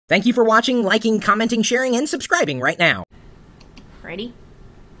Thank you for watching, liking, commenting, sharing, and subscribing right now. Ready?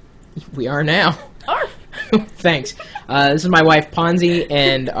 We are now. Arf! Thanks. This is my wife, Ponzi,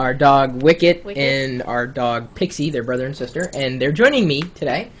 and our dog, Wicket, and our dog, Pixie, their brother and sister, and they're joining me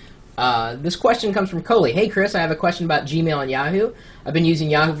today. This question comes from Coley. Hey, Chris, I have a question about Gmail and Yahoo. I've been using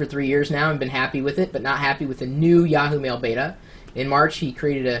Yahoo for 3 years now and been happy with it, but not happy with the new Yahoo Mail beta. In March, he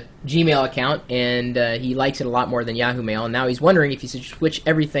created a Gmail account, and he likes it a lot more than Yahoo Mail, and now he's wondering if he should switch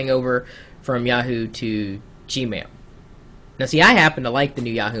everything over from Yahoo to Gmail. Now, see, I happen to like the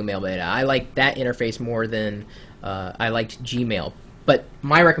new Yahoo Mail beta. I like that interface more than I liked Gmail. But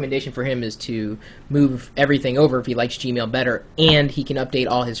my recommendation for him is to move everything over if he likes Gmail better, and he can update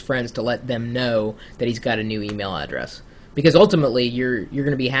all his friends to let them know that he's got a new email address. Because ultimately, you're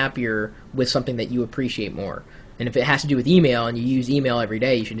going to be happier with something that you appreciate more. And if it has to do with email and you use email every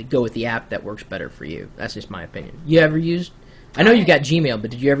day, you should go with the app that works better for you. That's just my opinion. You ever used... I know you've got Gmail,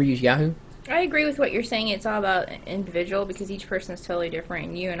 but did you ever use Yahoo? I agree with what you're saying. It's all about individual because each person is totally different,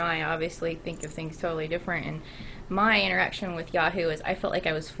 and you and I obviously think of things totally different. And my interaction with Yahoo is I felt like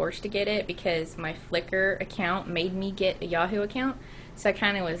I was forced to get it because my Flickr account made me get a Yahoo account. So I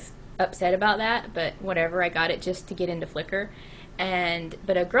kind of was upset about that, but whatever. I got it just to get into Flickr.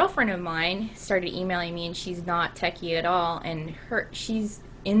 But a girlfriend of mine started emailing me, and she's not techie at all, and she's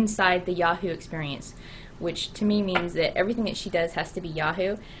inside the Yahoo experience, which to me means that everything that she does has to be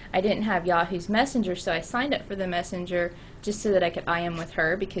Yahoo. I didn't have Yahoo's Messenger, so I signed up for the Messenger just so that I could IM with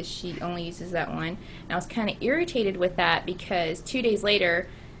her because she only uses that one. And I was kind of irritated with that because 2 days later,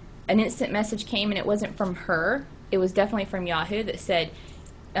 an instant message came, and it wasn't from her. It was definitely from Yahoo that said,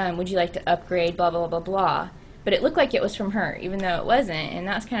 would you like to upgrade, blah, blah, blah, blah. But it looked like it was from her, even though it wasn't, and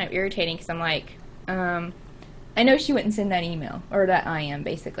that's kind of irritating because I'm like, I know she wouldn't send that email, or that IM,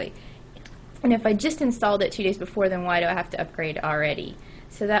 basically. And if I just installed it 2 days before, then why do I have to upgrade already?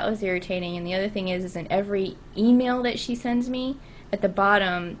 So that was irritating. And the other thing is in every email that she sends me, at the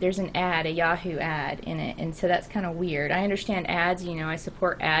bottom, there's an ad, a Yahoo ad in it. And so that's kind of weird. I understand ads, you know, I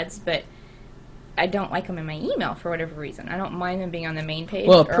support ads, but I don't like them in my email for whatever reason. I don't mind them being on the main page.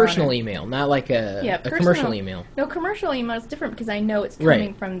 Well, a personal email, not like a commercial email. No, commercial email is different because I know it's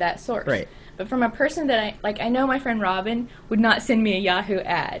coming from that source. Right. But from a person that I know my friend Robin would not send me a Yahoo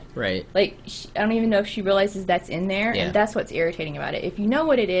ad. Right. Like, I don't even know if she realizes that's in there, yeah. And that's what's irritating about it. If you know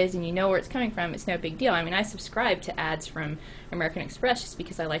what it is and you know where it's coming from, it's no big deal. I mean, I subscribe to ads from American Express just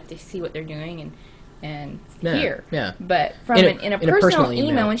because I like to see what they're doing and hear. Yeah. But from in a personal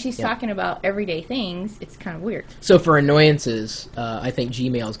email, when she's talking about everyday things, it's kind of weird. So for annoyances, I think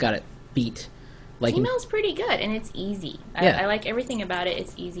Gmail's got it beat. Like Gmail's pretty good, and it's easy. I like everything about it.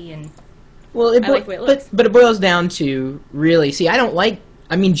 It's easy and... Well, I like the way it looks. But it boils down to really... See, I don't like...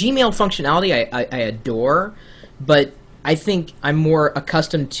 I mean, Gmail functionality I adore, but I think I'm more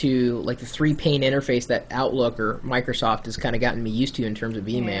accustomed to like the three-pane interface that Outlook or Microsoft has kind of gotten me used to in terms of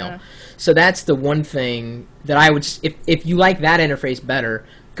email. Yeah. So that's the one thing that I would... If you like that interface better,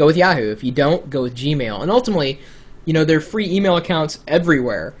 go with Yahoo. If you don't, go with Gmail. And ultimately... You know, there are free email accounts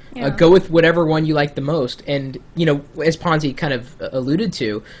everywhere. Yeah. Go with whatever one you like the most. And, you know, as Ponzi kind of alluded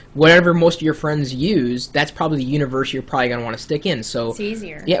to, whatever most of your friends use, that's probably the universe you're probably going to want to stick in. So it's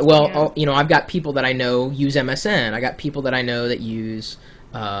easier. Yeah, well, you know, I've got people that I know use MSN. I got people that I know that use,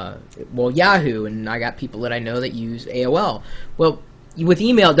 Yahoo. And I got people that I know that use AOL. Well, with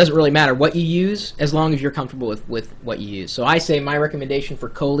email, it doesn't really matter what you use as long as you're comfortable with what you use. So I say my recommendation for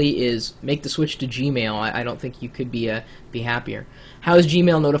Coley is make the switch to Gmail. I don't think you could be happier. How is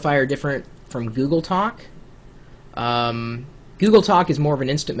Gmail Notifier different from Google Talk? Google Talk is more of an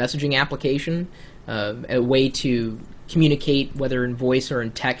instant messaging application, a way to communicate whether in voice or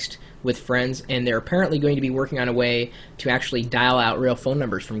in text with friends, and they're apparently going to be working on a way to actually dial out real phone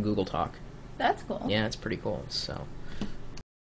numbers from Google Talk. That's cool. Yeah, it's pretty cool. So.